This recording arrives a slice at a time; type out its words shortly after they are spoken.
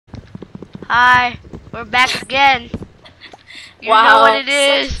Hi, we're back again. You know what Wow, it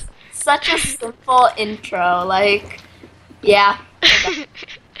is. such a simple intro. Like, yeah.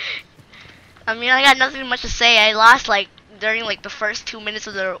 I mean, I got nothing much to say. I lost during the first 2 minutes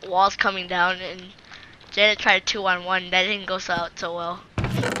of the walls coming down, and Janet tried 2-on-1. That didn't go so well.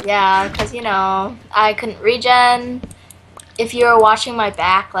 Yeah, because, I couldn't regen. If you were watching my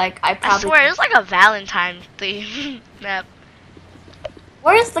back, I I probably. swear, it was like a Valentine theme map.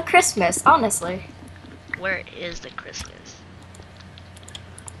 Where's the Christmas, honestly? Where is the Christmas?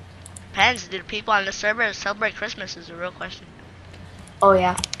 Depends. Do people on the server celebrate Christmas? Is the real question. Oh,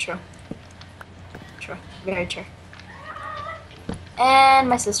 yeah, true. True. Very true. And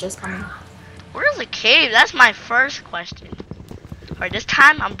my sister's coming. Where's the cave? That's my first question. Alright, this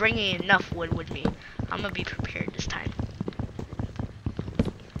time I'm bringing enough wood with me. I'm gonna be prepared this time.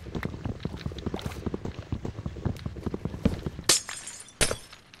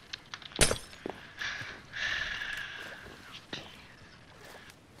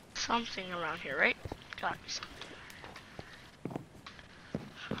 Something around here, right? Gotta be something.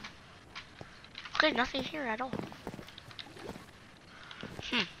 Okay, nothing here at all.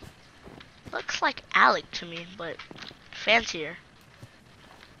 Looks like Alec to me, but fancier.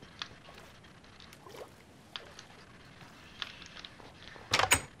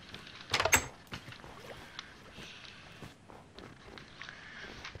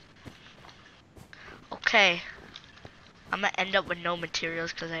 Okay. I'm gonna end up with no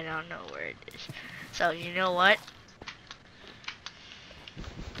materials because I don't know where it is. So, you know what?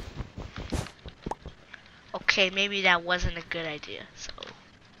 Okay, maybe that wasn't a good idea, so.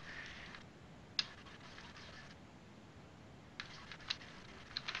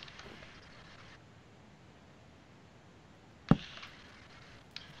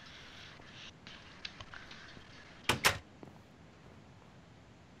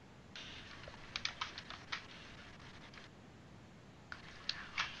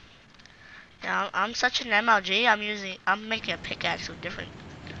 Yeah, I'm such an MLG, I'm making a pickaxe with different.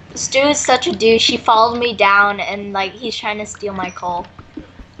 Stu is such a douche. He followed me down and, he's trying to steal my coal.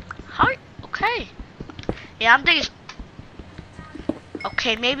 How? Okay. Yeah, I'm digging.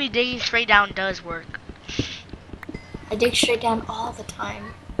 Okay, maybe digging straight down does work. I dig straight down all the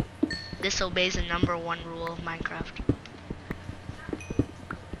time. This obeys the #1 rule of Minecraft.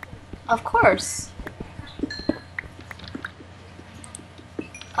 Of course.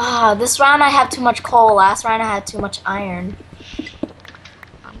 This round I have too much coal. Last round I had too much iron.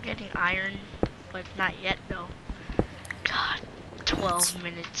 I'm getting iron, but not yet though. God, 12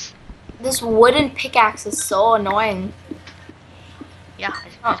 minutes. This wooden pickaxe is so annoying. Yeah,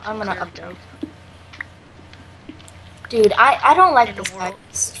 I'm gonna upgrade. Dude, I don't like this guy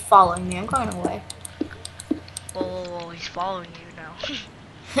following me. I'm going away. Whoa, he's following you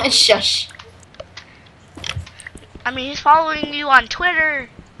now. Shush. I mean, he's following you on Twitter.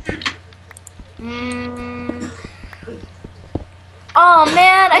 Oh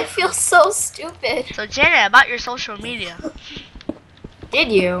man, I feel so stupid. So Janet, about your social media.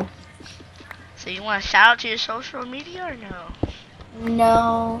 Did you? So you want to shout out to your social media or no?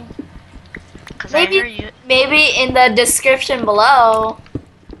 No. Cause maybe, I heard you. Maybe in the description below.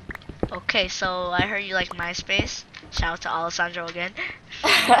 Okay, so I heard you like MySpace. Shout out to Alessandro again.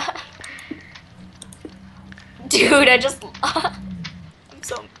 Dude, I just. I'm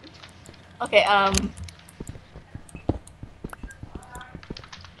so. Okay,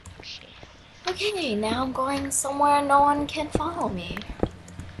 Okay, now I'm going somewhere no one can follow me.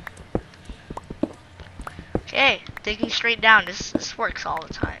 Okay, digging straight down. This works all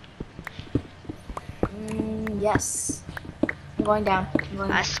the time. Yes. I'm going down.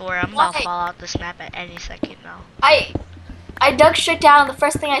 I swear, I'm about to fall out this map at any second now. I dug straight down. The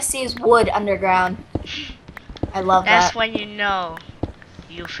first thing I see is wood underground. I love that. That's when you know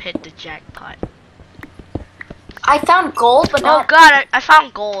you've hit the jackpot. I found gold, but not. Oh god, I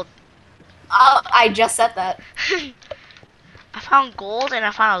found gold. I just said that. I found gold and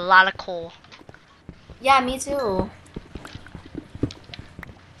I found a lot of coal. Yeah, me too.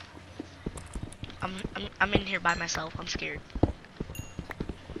 I'm in here by myself. I'm scared.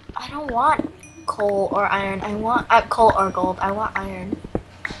 I don't want coal or iron. I want coal or gold. I want iron.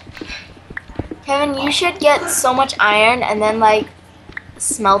 Kevin, you should get so much iron and then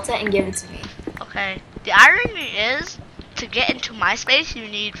smelt it and give it to me. Okay. The irony is, to get into MySpace, you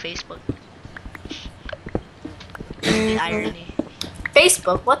need Facebook. The irony.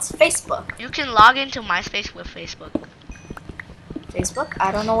 Facebook? What's Facebook? You can log into MySpace with Facebook. Facebook?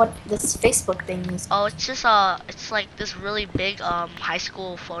 I don't know what this Facebook thing is. Oh, it's just it's like this really big high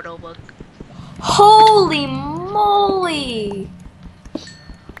school photo book. Holy moly!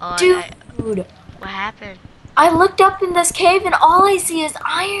 Oh, Dude, Dude, What happened? I looked up in this cave and all I see is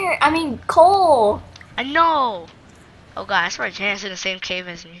iron. I mean, coal. I know. Oh god, I swear Janet's in the same cave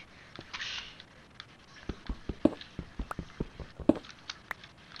as me.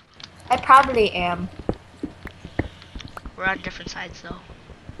 I probably am. We're on different sides though.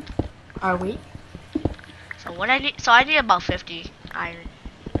 Are we? So what I need? So I need about 50 iron.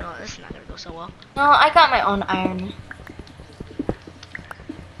 No, this is not gonna go so well. No, I got my own iron.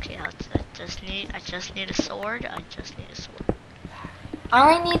 Okay, I just need a sword. I just need a sword.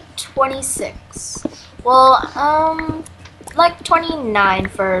 I only need 26. Well, like 29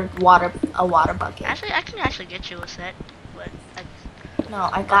 for a water bucket. Actually, I can actually get you a set, but No,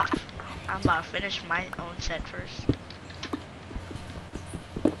 I got. I'm about to finish my own set first.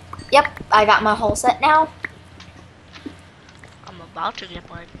 Yep, I got my whole set now. I'm about to get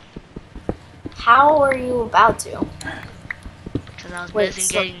one How are you about to? because I was Wait, busy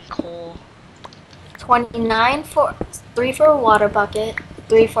so- getting coal. 29 for 3 for a water bucket,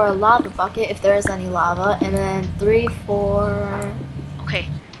 3 for a lava bucket if there is any lava, and then 3 for. Okay,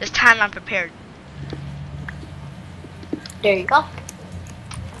 this time I'm prepared. There you go.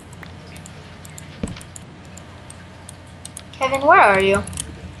 Kevin, where are you?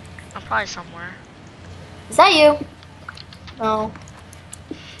 I'm probably somewhere. Is that you? No.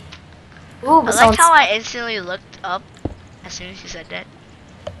 Ooh, I but liked someone's- how I instantly looked up as soon as you said that.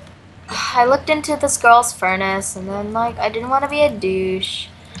 I looked into this girl's furnace, and then like I didn't want to be a douche.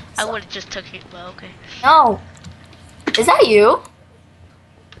 I So- would have just took it, but okay. No. Is that you?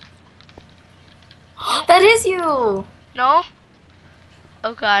 That is you. No?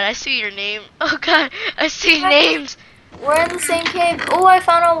 Oh god, I see your name. Oh god, I see What? names. We're in the same cave. Oh, I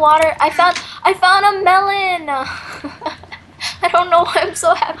found a water. I found a melon. I don't know why I'm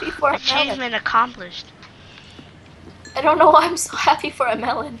so happy for a melon. Achievement accomplished. I don't know why I'm so happy for a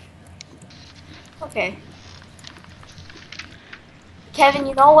melon. Okay. Kevin,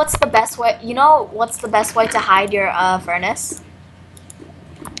 you know what's the best way? You know what's the best way to hide your furnace?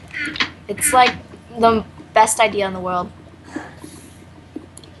 It's like the best idea in the world.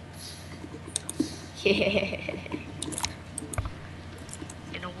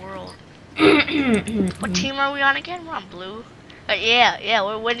 In a world. What team are we on again? We're on blue. Yeah,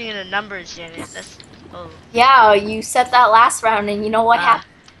 we're winning in the numbers, Janet. That's Yeah, you said that last round, and you know what happened?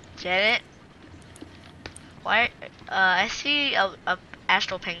 Janet. Why? I see a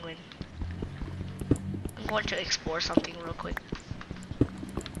astral penguin. I'm going to explore something real quick.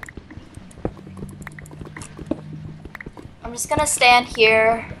 I'm just gonna stand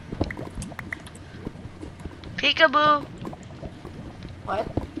here. Peekaboo. What?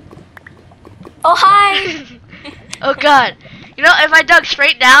 Oh, hi! Oh god. You know, if I dug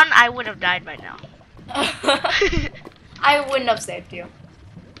straight down, I would have died by now. I wouldn't have saved you.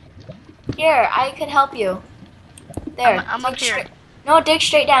 Here, I could help you. There. I'm dig up here. No, dig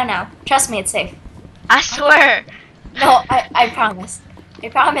straight down now. Trust me, it's safe. I swear. No, I promise. I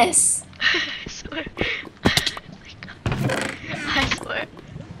promise. I swear. Oh my god. I swear.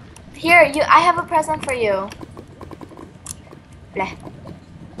 Here, I have a present for you. Bleh.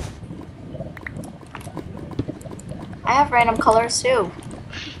 I have random colors too.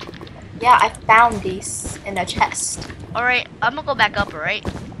 Yeah, I found these in a chest. Alright, I'm gonna go back up, alright?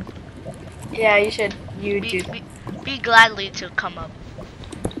 Yeah, you should. You do. Be gladly to come up.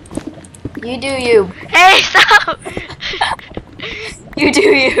 You do you. Hey, stop! You do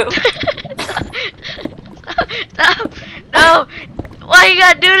you. Stop! No! Why you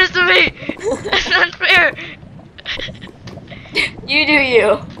gotta do this to me? That's not fair! You do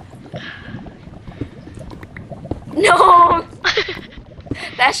you. No!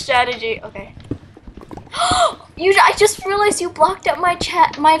 That strategy. Okay. I just realized you blocked up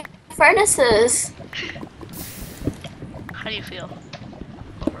my furnaces. How do you feel?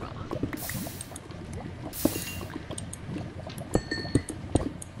 Overall.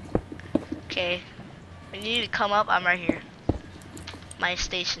 Okay. When you need to come up, I'm right here. My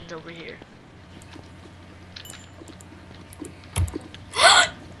station's over here.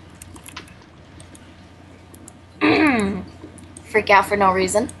 Freak out for no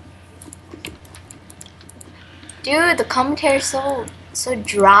reason. Dude, the commentary's so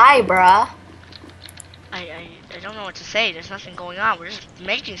dry, bruh. I don't know what to say. There's nothing going on. We're just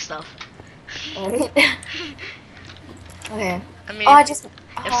making stuff. Right? Okay. I mean, Oh, I just.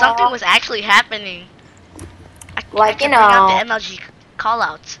 if something was actually happening, I Like, could you bring out know. the MLG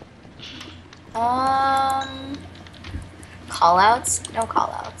callouts. Callouts? No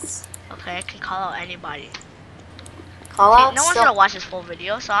callouts. Okay, I can call out anybody. Callouts? Okay, no one's gonna watch this full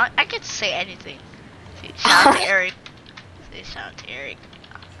video, so I can say anything. See, shout out to Eric. Say shout out to Eric.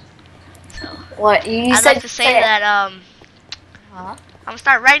 What you I'd said? like to say that Huh? I'm gonna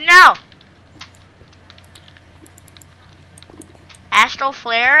start right now. Astro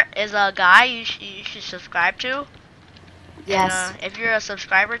Flare is a guy you should subscribe to. And Yes. if you're a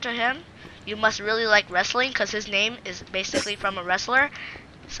subscriber to him, you must really like wrestling because his name is basically from a wrestler.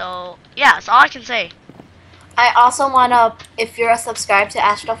 So yeah, that's all I can say. I also wanna, if you're a subscriber to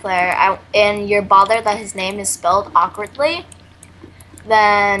Astro Flare, and you're bothered that his name is spelled awkwardly,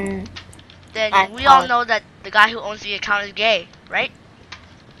 then I Then we all apologize. know that the guy who owns the account is gay, right?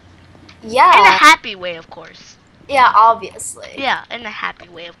 In a Yeah, happy way, of course. yeah, obviously. Yeah, in a happy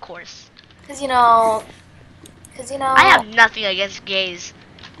way, of course. Cause you know, cause you I have know, nothing against gays,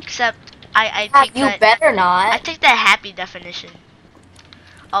 except I yeah, take you that better I not. take that happy definition.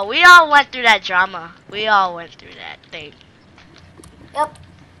 Oh, we all went through that drama. We all went through that thing. Yep.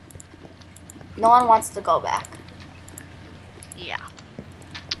 No one wants to go back. Yeah.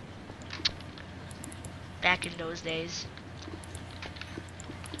 Back in those days.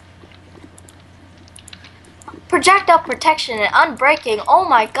 Projectile protection and unbreaking. Oh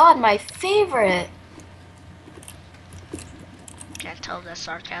my god, my favorite. Can't tell if that's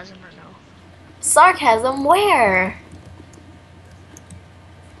sarcasm or no. Sarcasm where?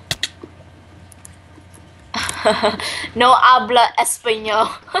 No habla español.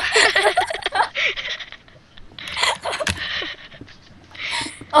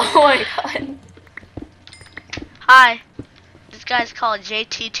 Oh my god. Hi. This guy's called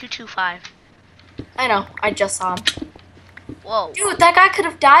JT225. I know, I just saw him. Whoa. Dude, that guy could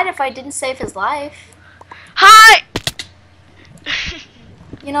have died if I didn't save his life. Hi!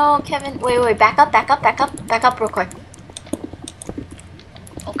 You know, Kevin, wait, back up real quick.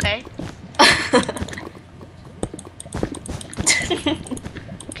 Okay.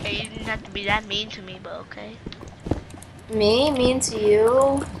 Okay, you didn't have to be that mean to me, but okay. Me? Mean to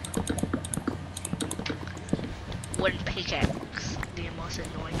you? Wooden pickaxe. The most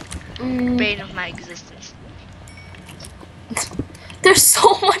annoying. Mm, Bane of my existence. there's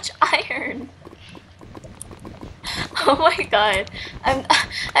so much iron. Oh my god.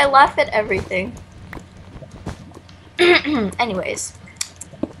 I laugh at everything. Anyways.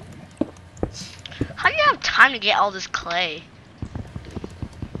 How do you have time to get all this clay?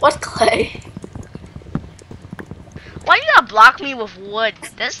 What clay? Why you gotta block me with wood?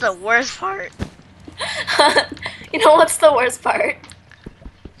 That's the worst part. You know what's the worst part?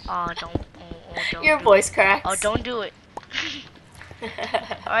 Oh, don't. Your do voice it. cracks. Oh, don't do it.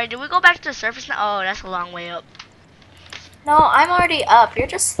 Alright, do we go back to the surface now? Oh, that's a long way up. No, I'm already up. You're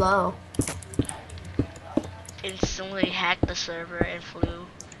just slow. Instantly hacked the server and flew.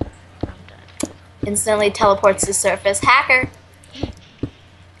 I'm done. Instantly teleports to surface. Hacker.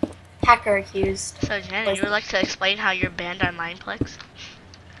 Hacker accused. So, Jen, you would like to explain how you're banned on Mineplex?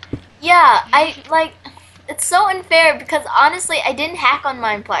 Yeah, it's so unfair because honestly, I didn't hack on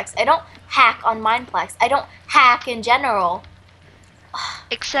Mineplex. I don't hack on Mineplex. I don't hack in general.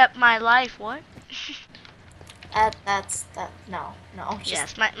 Except my life, what? No. Just,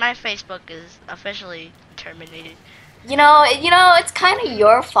 Yes, my Facebook is officially terminated. You know, it's kind of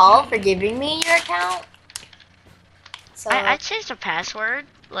your fault for giving me your account. So I changed the password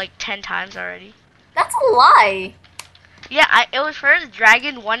like 10 times already. that's a lie. Yeah, it was first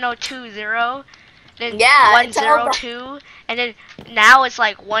Dragon 1020, then Yeah, it's all 102, and then now it's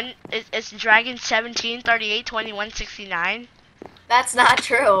like it's Dragon 17382169. That's not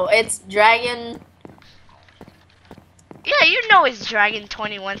true. It's Dragon. Yeah, you know it's Dragon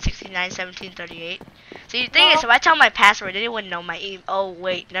 21691738. So the thing is, if I tell my password, they wouldn't know my email. Oh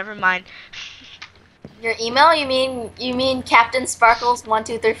wait, never mind. Your email? You mean Captain Sparkles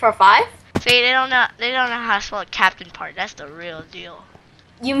 12345? See, they don't know how to spell Captain part. That's the real deal.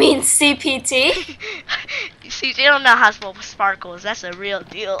 You mean CPT? See, they don't know how to spell sparkles. That's the real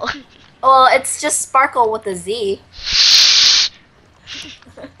deal. Well, it's just Sparkle with a Z.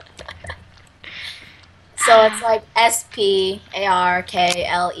 So it's like SPARKLEZ.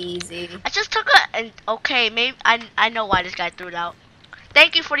 I just took okay, maybe I know why this guy threw it out.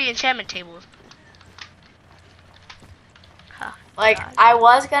 Thank you for the enchantment tables. Huh, Like, God. I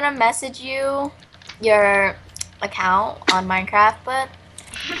was gonna message you your account on Minecraft, but,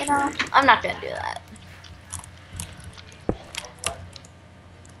 you know, I'm not gonna do that.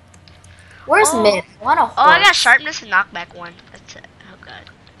 Where's Oh. Mid? I want a horse. Oh, I got sharpness and knockback 1. That's it. Oh god.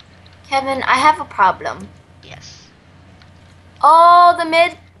 Kevin, I have a problem. Yes. Oh,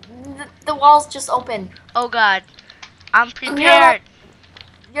 the walls just opened. Oh god. I'm prepared.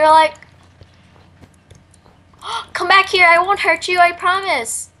 You're like, come back here, I won't hurt you, I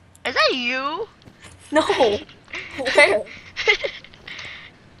promise. Is that you? No. Where?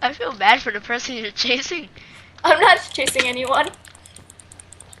 I feel bad for the person you're chasing. I'm not chasing anyone.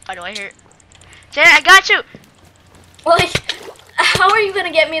 Why do I hear? Janet, I got you. Like, how are you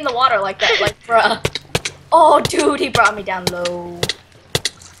gonna get me in the water like that? Like, bruh. Oh, dude, he brought me down low.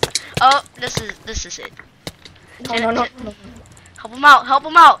 Oh, this is it. No, no, no, no. Help him out. Help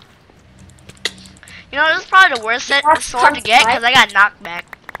him out. You know, this is probably the worst sword to get because I got knocked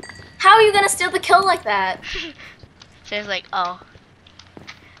back. How are you gonna steal the kill like that? She's like, oh.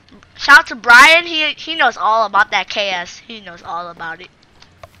 Shout out to Brian. He knows all about that KS. He knows all about it.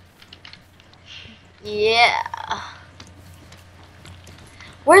 Yeah.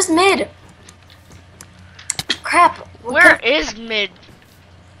 Where's mid? Crap. Where is mid?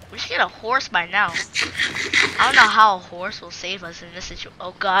 We should get a horse by now. I don't know how a horse will save us in this situation.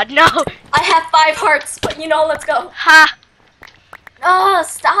 Oh God, no! I have 5 hearts, but you know, let's go. Ha! Oh,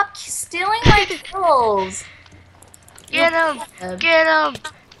 stop stealing my kills. Get him! Get him!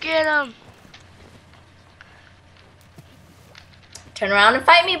 Get him! Turn around and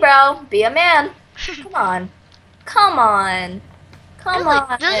fight me, bro. Be a man. Come on. Come on. Come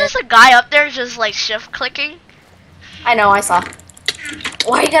on. There's just a guy up there just like shift clicking. I know, I saw.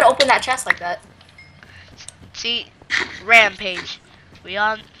 Why you gotta open that chest like that? See, Rampage. We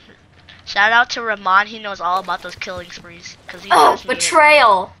on. Shout out to Ramon. He knows all about those killing sprees. Cause he knows me.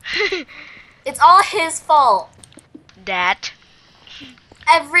 Betrayal. It's all his fault. That.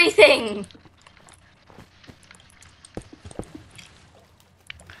 Everything.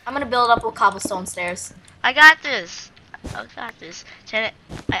 I'm gonna build up with cobblestone stairs. I got this. I got this. Janet,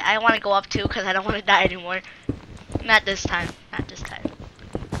 I want to go up too because I don't want to die anymore. Not this time. Not this time.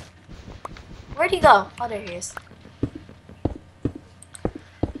 Where'd he go? Oh, there he is.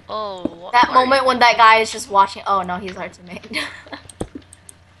 Oh. That moment when that guy is just watching. Oh no, he's our teammate.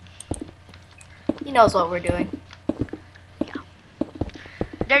 He knows what we're doing. Yeah.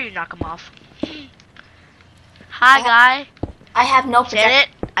 There you knock him off. Hi, guy. I have no protection. Janet,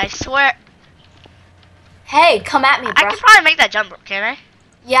 I swear. Hey, come at me, bro. I can probably make that jump, can I?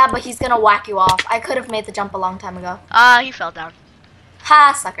 Yeah, but he's gonna whack you off. I could have made the jump a long time ago. He fell down.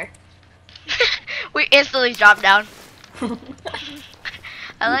 Ha, sucker. We instantly dropped down.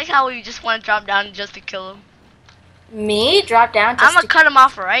 I like how we just want to drop down just to kill him. Me? Drop down? I'm gonna cut him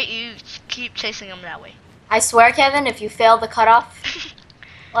off, right? You keep chasing him that way. I swear, Kevin, if you fail the cutoff,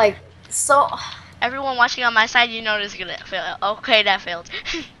 like, so... Everyone watching on my side, you know this is gonna fail. Okay, that failed.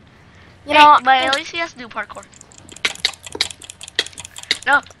 You know, but at least he has to do parkour.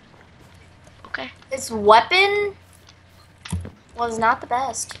 No. Okay. His weapon was not the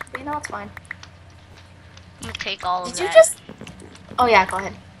best, but you know, it's fine. I'm gonna take all of that. Did you just... Oh yeah, go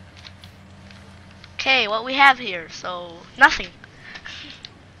ahead. Okay, what we have here, so nothing.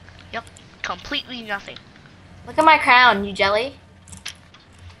 Yep, completely nothing. Look at my crown, you jelly.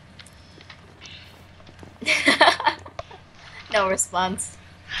 No response.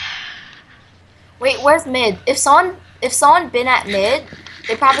 Wait, where's mid? If someone been at mid,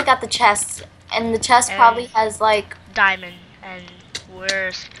 they probably got the chest, and the chest And probably has like diamond. And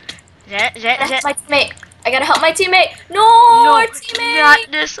where's I gotta help my teammate. I gotta help my teammate. No, our teammate.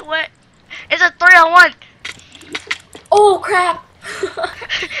 Not this way. It's a 3-on-1. Oh crap!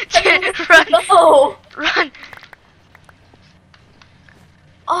 Run! No. Run!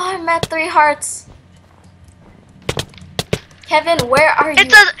 Oh, I'm at 3 hearts. Kevin, where are you?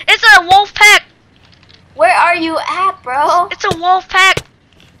 It's a wolf pack. Where are you at, bro? It's a wolf pack.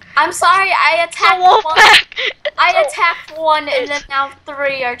 I'm sorry, I It's a attacked wolf one. pack. I attacked one, and then now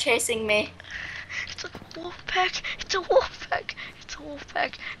 3 are chasing me. It's a wolf pack. It's a wolf pack. It's a wolf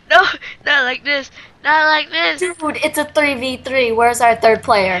pack. No, not like this. Not like this. Dude, it's a 3v3. Where's our 3rd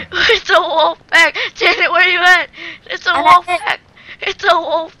player? It's a wolf pack. Janet, where you at? It's a wolf pack. It's a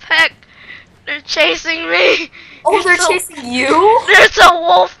wolf pack. They're chasing me. Oh, they're chasing you? There's a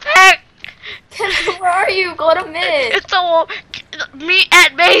wolf pack. Kevin, where are you? Go to mid. It's a wolf. Meet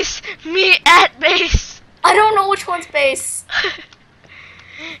at base. Meet at base. I don't know which one's base.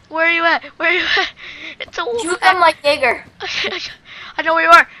 Where are you at? Where are you at? It's a wolf Shoot pack. them like Jaeger. I know where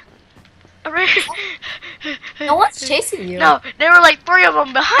you are. I'm right here. No one's chasing you. No, there were like 3 of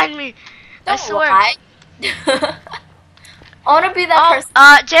them behind me. I Don't swear. lie. I want to be that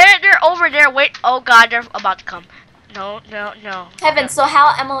person. Janet, they're over there. Wait. Oh God, they're about to come. No, no, no. Kevin, so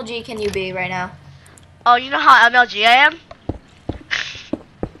how MLG can you be right now? Oh, you know how MLG I am?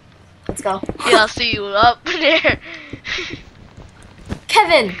 Let's go. Yeah, I'll see you up there.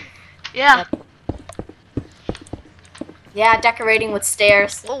 Kevin! Yeah. Yeah, decorating with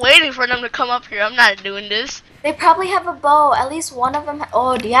stairs. We're waiting for them to come up here. I'm not doing this. They probably have a bow. At least one of them.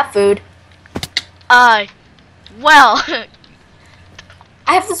 Oh, do you have food? Well. I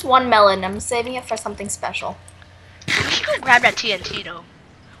I have this one melon. I'm saving it for something special. We should go grab that TNT though.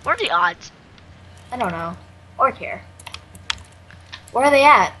 What are the odds? I don't know. Or care. Where are they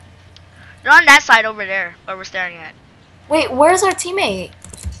at? They're on that side over there, where we're staring at. Wait, where's our teammate?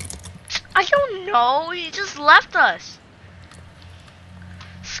 I don't know. He just left us.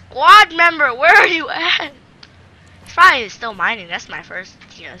 Squad member, where are you at? He's probably still mining. That's my first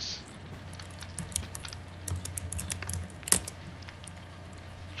guess.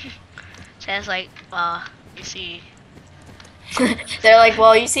 Sounds like, you see, They're like,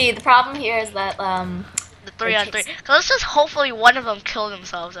 well, you see, the problem here is that, the 3-on-3. So let's just hopefully one of them kill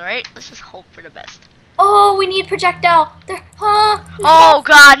themselves, alright? Let's just hope for the best. oh, we need projectile. They're, huh? Oh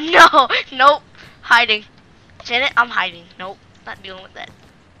god, no! Nope. Hiding. Janet, I'm hiding. Nope. Not dealing with that.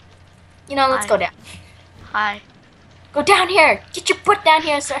 You know, let's Hi. go down. Hi. Go down here. Get your foot down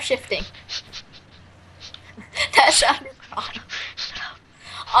here and start shifting. That sounded wrong. Shut up.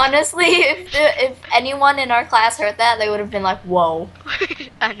 Honestly, if anyone in our class heard that, they would have been like, whoa.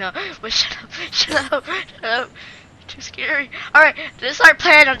 I know, but shut up, shut up, shut up. Too scary. Alright, this is our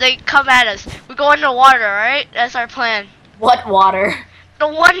plan if they come at us. We go in the water, alright? That's our plan. What water? The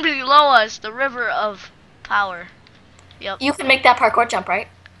one below us, the river of power. Yep. You can make that parkour jump, right?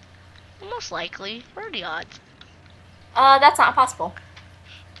 Most likely. What are the odds? That's not possible.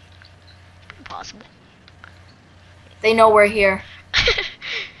 Impossible. They know we're here.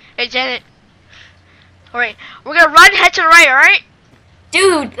 Hey Janet. Alright, we're gonna run head to the right, alright?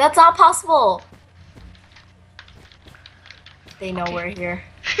 Dude, that's not possible. They know we're here.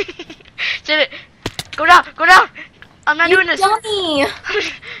 Janet, go down, go down! I'm not You doing this. dummy!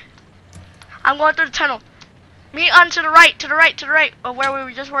 I'm going through the tunnel. Me on to the right, to the right, to the right of where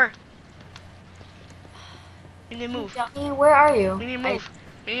we just were. We need to move. Dummy, where are you? We need to move.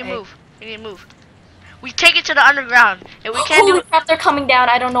 We need to move. We need to move. We take it to the underground. If we can't Holy do it. crap, they're coming down.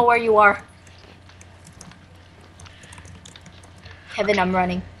 I don't know where you are. Kevin, I'm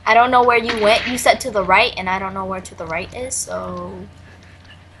running. I don't know where you went. You said to the right, and I don't know where to the right is, so...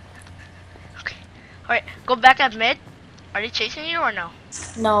 Okay. Alright, go back at mid. Are they chasing you or no?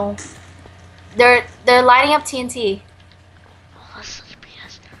 No. They're lighting up TNT. Oh, that's such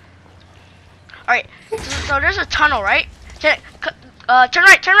BS. Alright, so there's a tunnel, right? Turn right,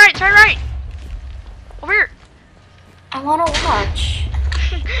 turn right, turn right! Over here! I want to watch.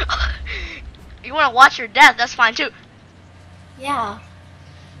 You want to watch your death, that's fine too. Yeah.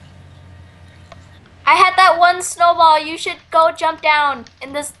 I had that one snowball. You should go jump down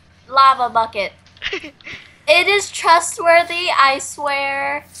in this lava bucket. It is trustworthy, I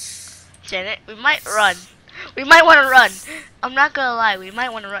swear. Janet, we might run. We might want to run. I'm not gonna lie, we might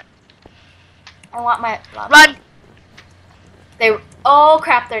want to run. I want my lava. Run! Oh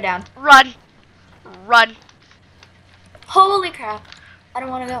crap, they're down. Run! Run! Holy crap. I don't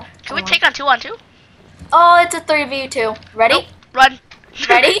want to go. Can we take on 2-on-2? Oh, it's a 3v2. Ready? Nope. Run!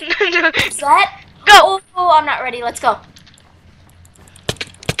 Ready? Set? Go! Oh, I'm not ready. Let's go.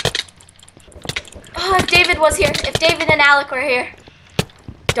 Oh, if David was here. If David and Alec were here.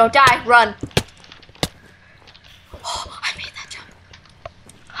 Don't die. Run. Oh, I made that jump.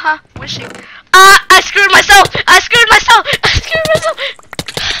 Huh? Wishing. Ah! I screwed myself! I screwed myself! I screwed myself!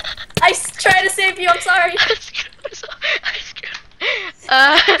 I tried to save you. I'm sorry. I screwed myself. I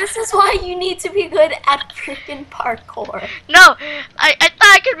screwed. This is why you need to be good at freaking parkour. No! I thought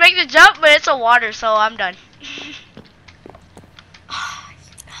I could make the jump, but it's a water, so I'm done.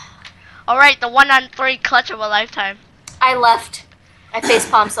 Alright, the 1-on-3 clutch of a lifetime. I left. I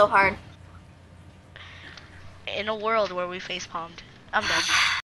facepalmed so hard. In a world where we face palmed. I'm done.